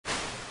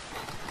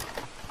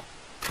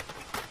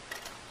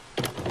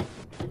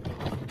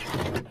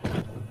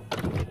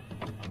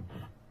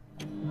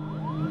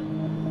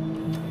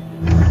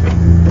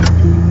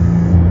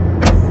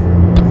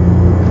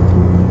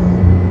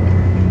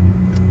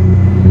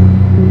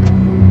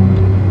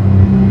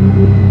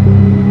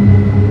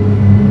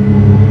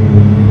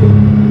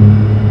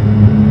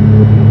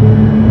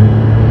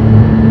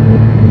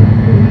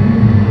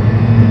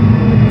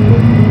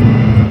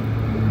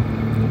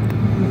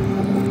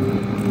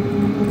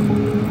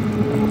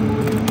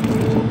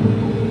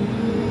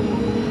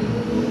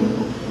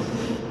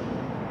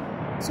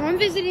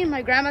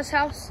my grandma's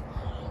house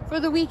for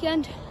the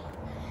weekend,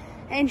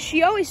 and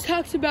she always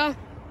talks about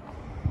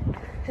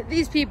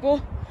these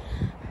people,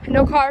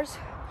 no cars,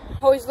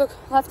 always look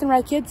left and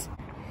right, kids.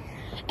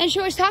 And she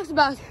always talks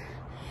about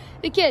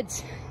the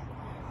kids,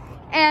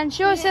 and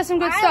she always says some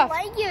good stuff.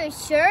 I like your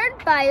shirt,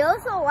 but I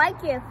also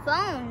like your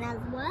phone as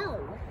well.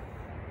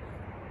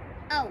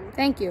 Oh.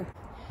 Thank you.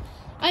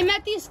 I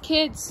met these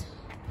kids,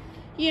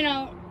 you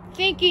know,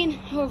 thinking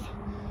of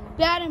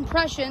bad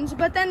impressions,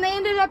 but then they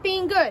ended up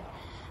being good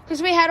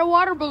because we had a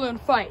water balloon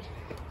fight.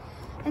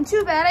 And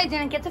too bad I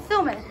didn't get to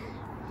film it.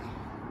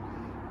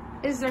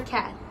 This is their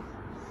cat.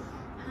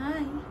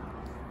 Hi.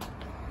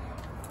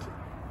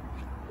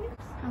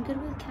 I'm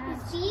good with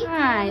cats.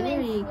 Hi,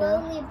 there you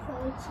go.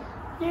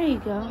 There you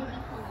go.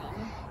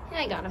 Yeah,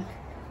 I got him.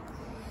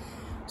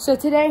 So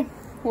today,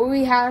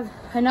 we have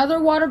another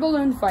water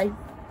balloon fight,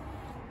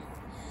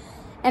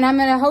 and I'm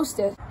gonna host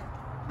it.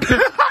 That's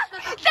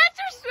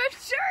your swim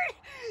shirt?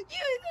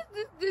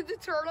 The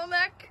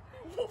turtleneck?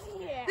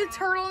 Yeah. The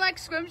turtleneck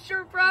swim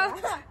shirt, bro?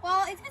 Yeah.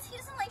 Well, it's because he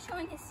doesn't like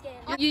showing his skin.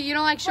 You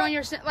don't like showing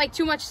your, like,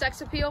 too much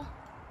sex appeal?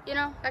 You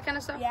know, that kind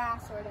of stuff? Yeah,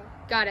 sort of.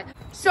 Got it.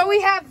 So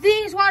we have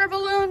these water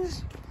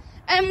balloons,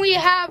 and we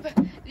have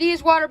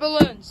these water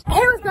balloons. Hey,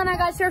 what's going on,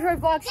 guys? Here's our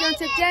vlog here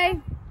today.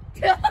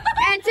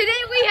 And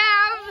today we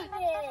have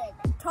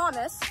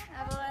Thomas,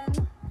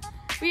 Evelyn.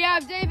 We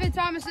have David,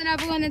 Thomas, and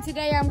Evelyn, and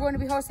today I'm going to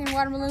be hosting a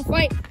water balloon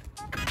fight.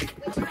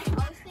 3,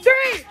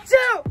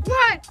 2,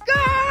 1, go!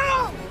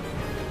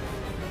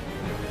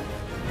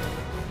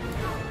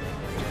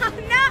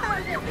 No!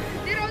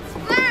 They don't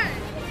splash!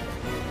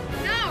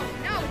 No,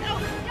 don't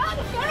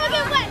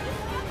get wet!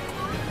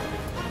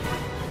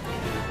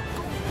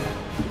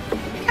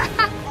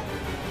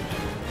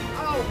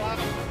 Oh, wow.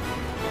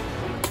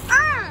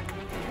 Ah!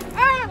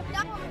 Ah!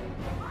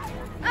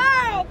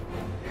 Oh!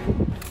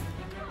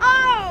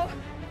 Oh!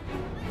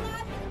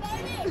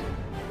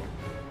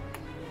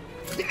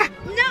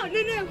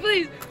 No,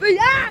 please.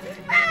 Ah!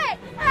 Hey!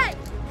 Hey!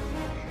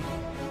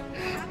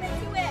 What happened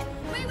to it?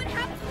 Wait, what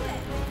happened to it?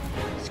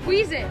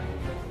 Squeeze it.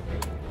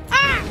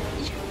 Ah!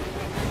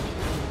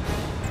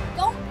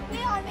 Don't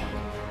wheel on me.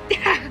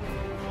 Ah!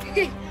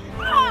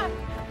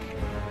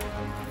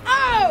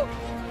 Oh!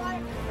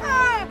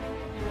 Ah!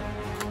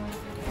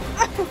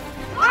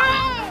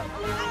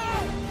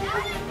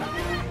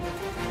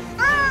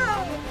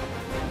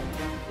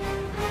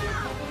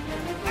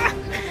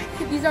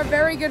 These are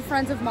very good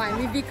friends of mine.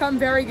 We've become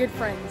very good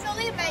friends. It's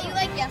only a bet you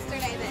like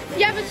yesterday then.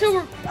 Yeah, but so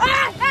we're...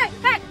 Ah! Hey!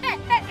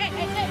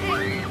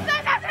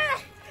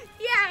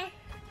 Yeah!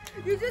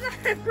 You do that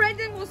and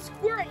Brendan will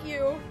squirt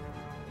you.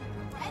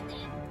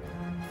 Brendan?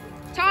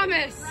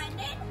 Thomas.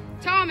 Brendan?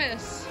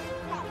 Thomas.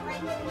 Not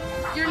Brendan.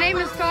 Your name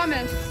is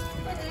Thomas.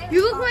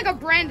 You look like a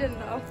Brandon,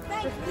 though.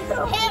 Thank you.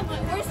 Him,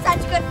 we're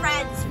such good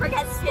friends.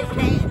 Forget his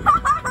name.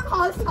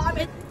 Call us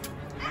Thomas.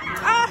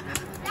 Ah!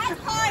 That's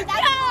hard.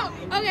 That's hard.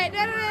 Okay, no.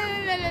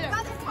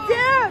 That's hard.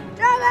 Dude,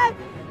 Thomas!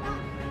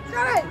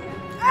 Stop it!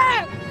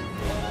 Ah!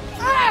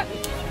 Ah!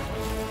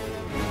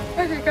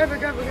 Okay, go.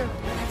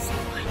 That's so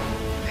fun.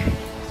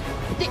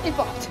 Get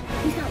involved.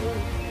 He's not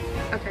worried.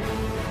 Okay.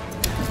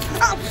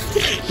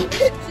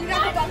 She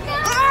never got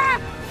that. Ah!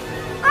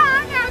 Ah,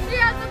 now she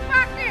has the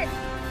pocket!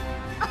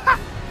 Ah!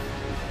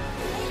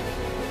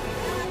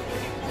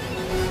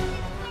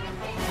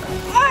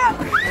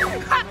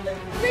 Ah!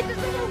 Wait, there's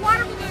no more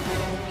water balloons.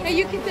 Hey,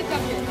 you can sit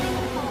up here.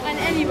 On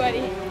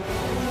anybody.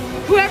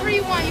 Whoever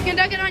you want. You can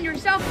dunk it on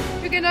yourself.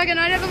 You can dunk it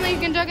on Evelyn. You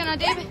can dunk it on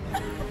David.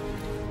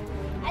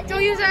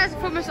 Don't use that as a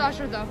foot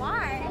massager, though.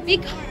 Why?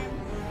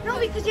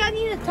 Because you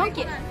need to dunk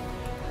it.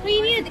 No,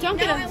 you need to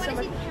dunk it on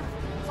somebody.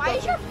 Why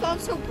is your phone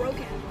so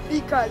broken?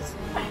 Because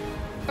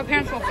my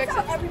parents won't fix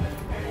it.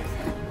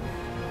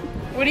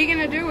 What are you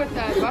gonna do with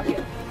that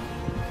bucket?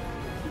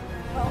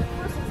 Well,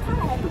 first it's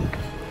time.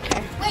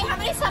 Wait, how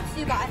many subs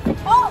you got?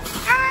 Oh!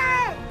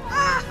 Ah!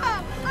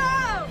 Ah!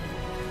 Oh!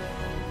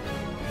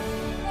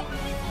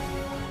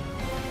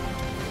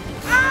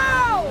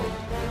 Ow!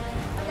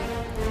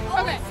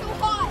 Oh, Okay. it's so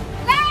hot.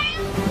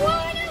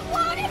 Water.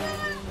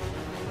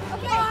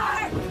 Okay.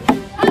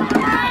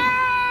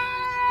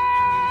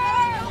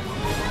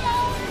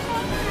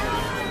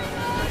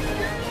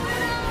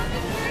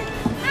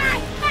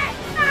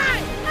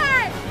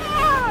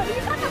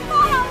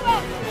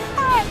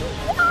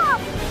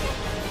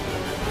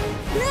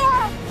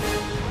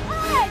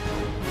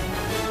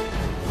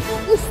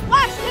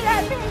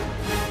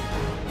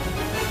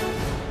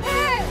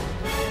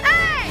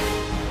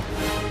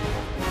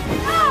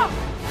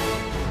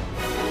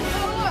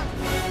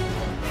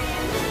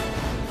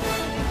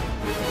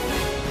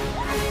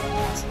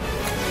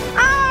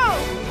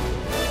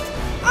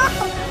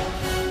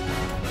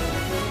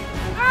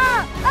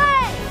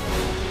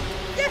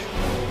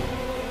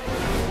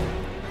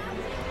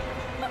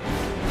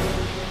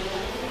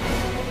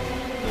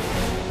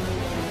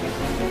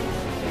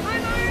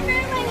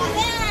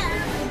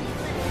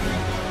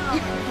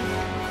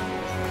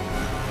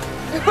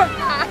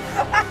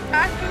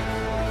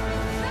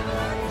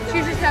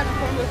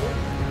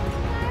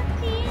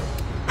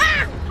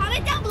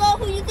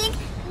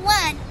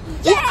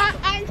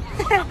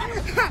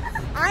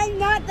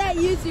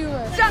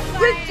 YouTuber.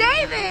 With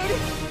David.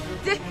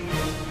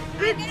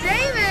 With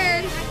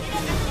David.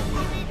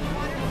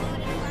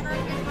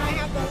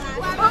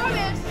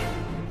 Comment.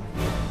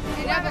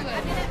 And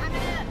Evelyn.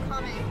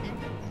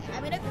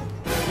 I'm gonna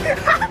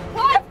comment.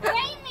 What?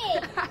 Blame me.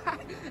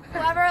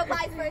 Whoever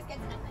replies first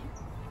gets nothing.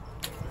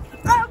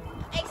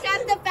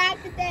 Except the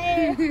fact that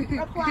they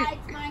replied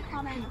to my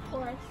comment, of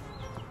course.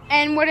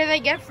 And what do they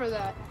get for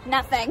that?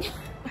 Nothing.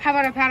 How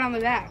about a pat on the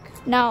back?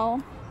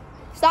 No.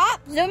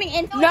 Stop zooming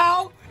in.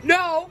 No.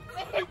 No.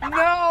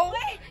 No.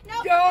 Wait,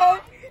 no. No.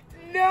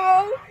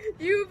 No.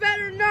 You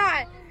better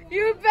not.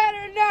 You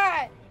better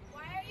not.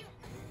 Why are you?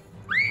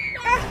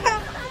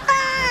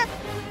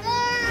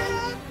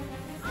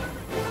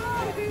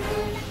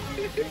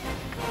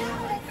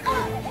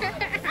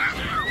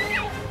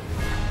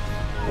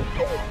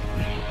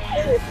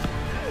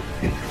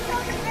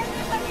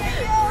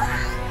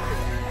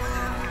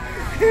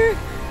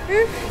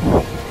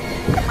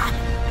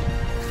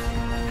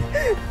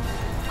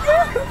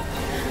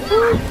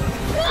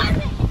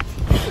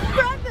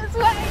 Run this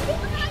way.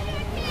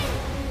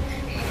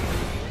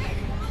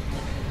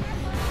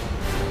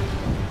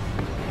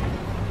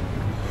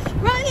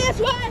 Run this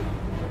way.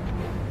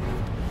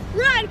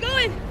 Run, go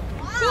in.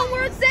 Why? Go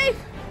where it's safe.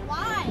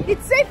 Why?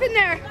 It's safe in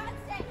there. Not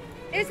safe.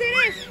 Yes, it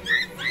is.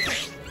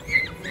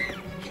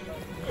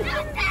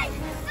 Not safe.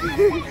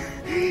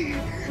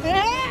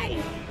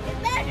 Hey!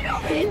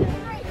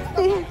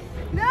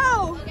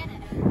 No! Go get it.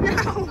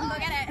 No! Go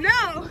get it.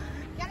 No!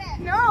 Get it.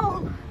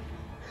 No!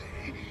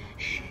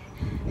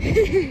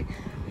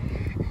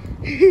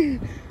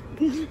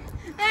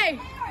 Hey!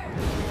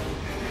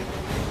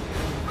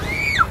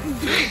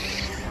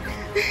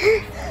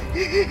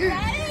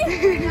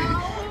 Ready? No.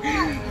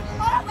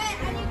 Hold on, wait.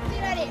 I need to be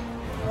ready.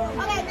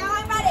 Okay, now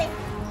I'm ready.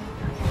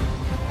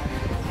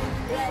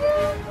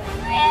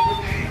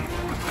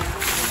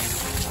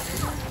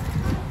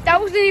 That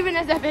wasn't even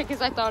as epic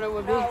as I thought it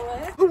would be.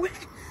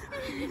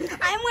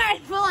 I'm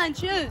wearing full-on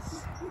shoes.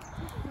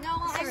 No,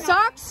 I'm not.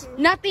 Socks?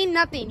 Nothing,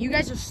 nothing. You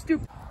guys are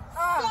stupid.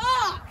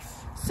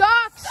 Socks.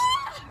 Socks!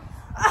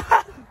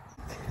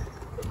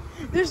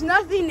 There's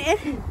nothing in it.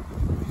 He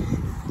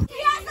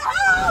has the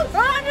hose.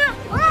 Oh no!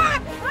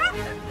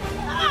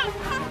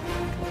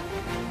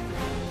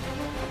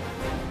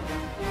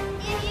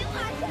 If you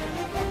watch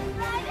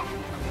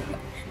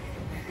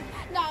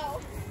no.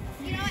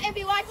 You know, if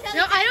you watch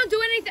No, I don't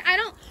do anything. I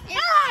don't.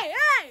 Hey!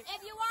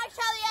 If you watch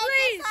Charlie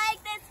Please.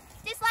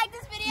 dislike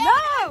this video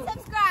No. and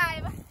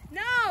subscribe.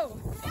 No!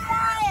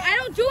 Subscribe. I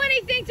don't do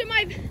anything to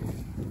my.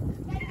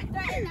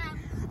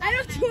 I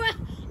don't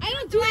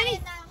do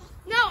anything.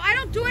 No, I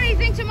don't do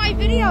anything to my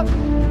video.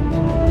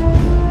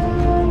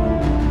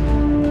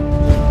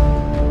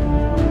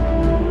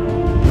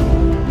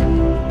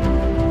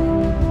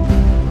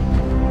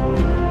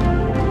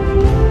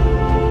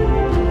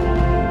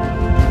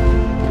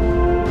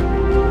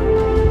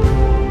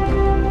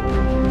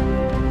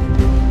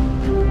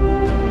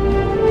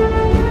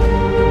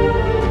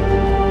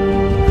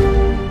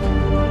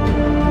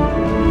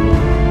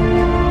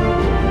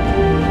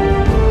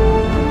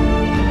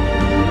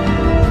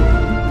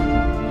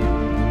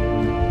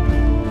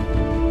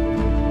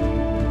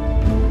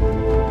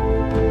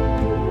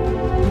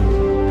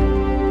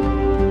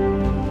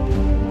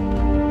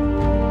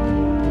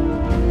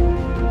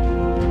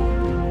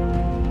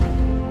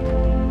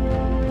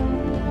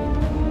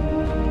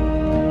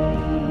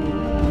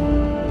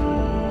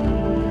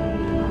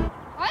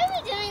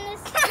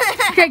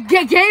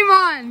 Game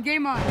on!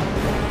 Game on!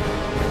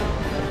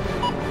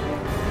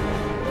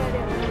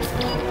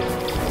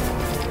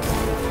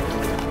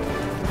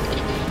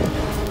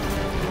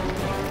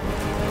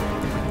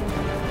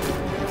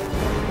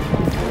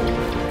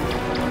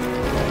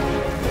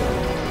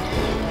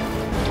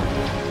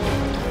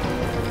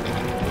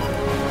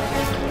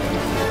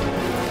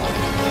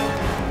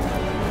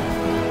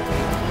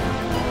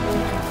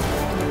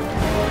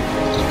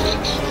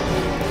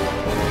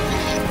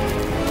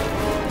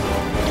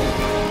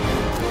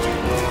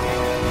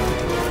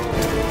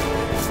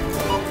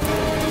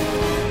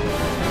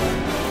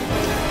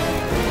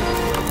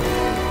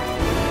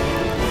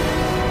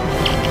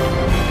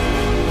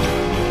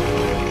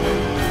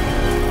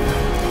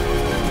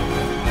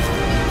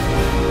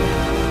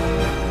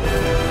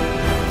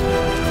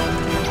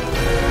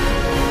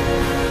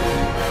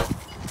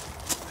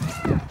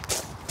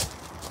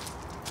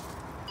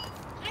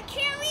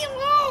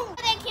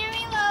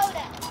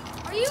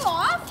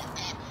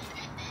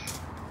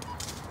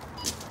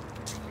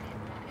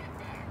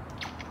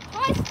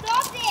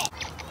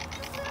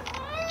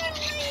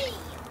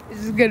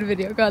 This is good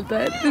video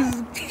content. This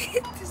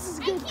is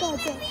good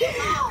content.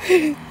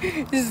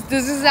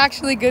 This is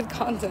actually good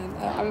content.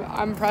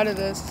 I'm proud of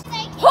this.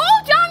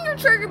 Hold down your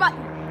trigger button.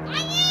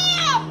 I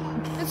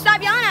am. And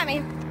stop yelling at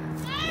me.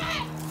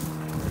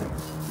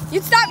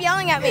 You'd stop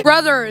yelling at me.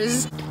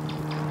 Brothers.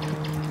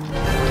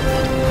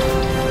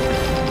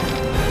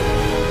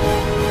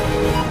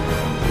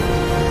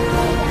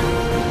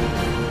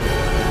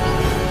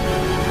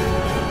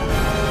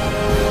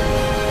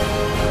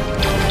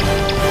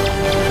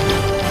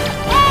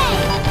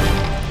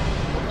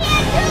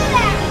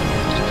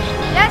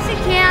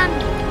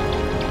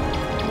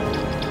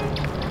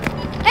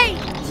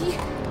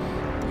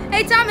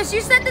 Hey, Thomas, you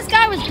said this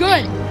guy was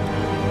good.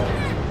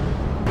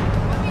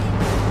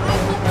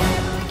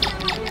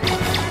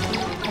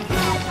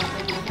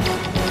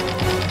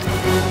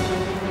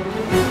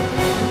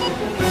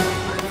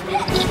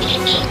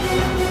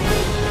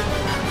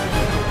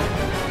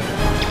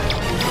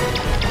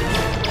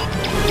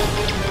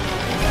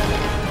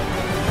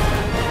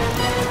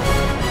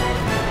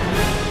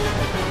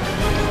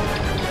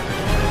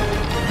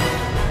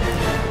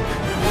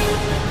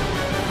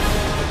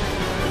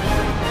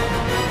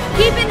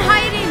 Keep in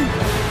hiding.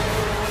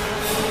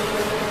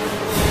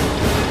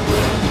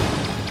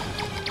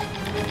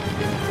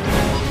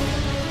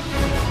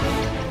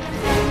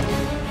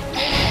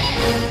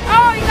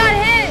 Oh, he got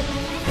hit.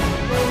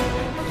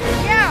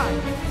 Yeah.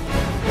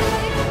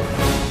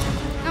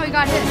 No, he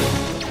got hit.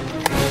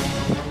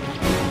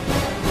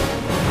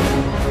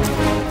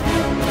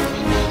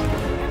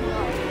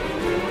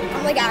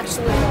 I'm like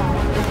actually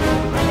wrong.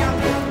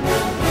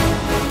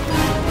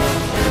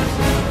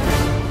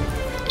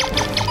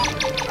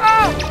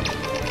 Oh!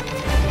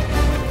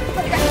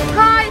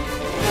 Hi!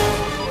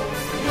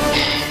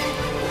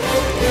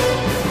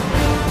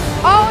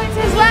 Oh, it's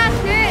his last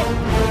hit!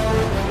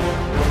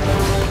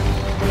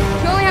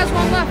 He only has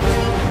one left.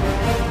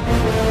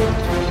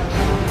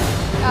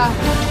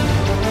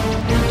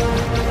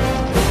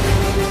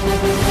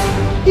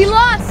 He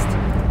lost!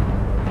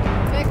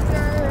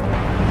 Victor.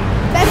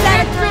 Best out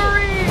of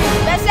three.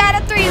 Best out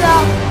of three,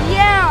 though.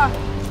 Yeah!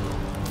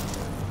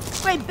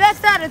 Wait,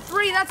 best out of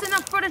 3, that's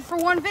enough footage for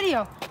one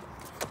video.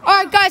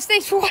 Alright guys,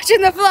 thanks for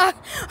watching the vlog.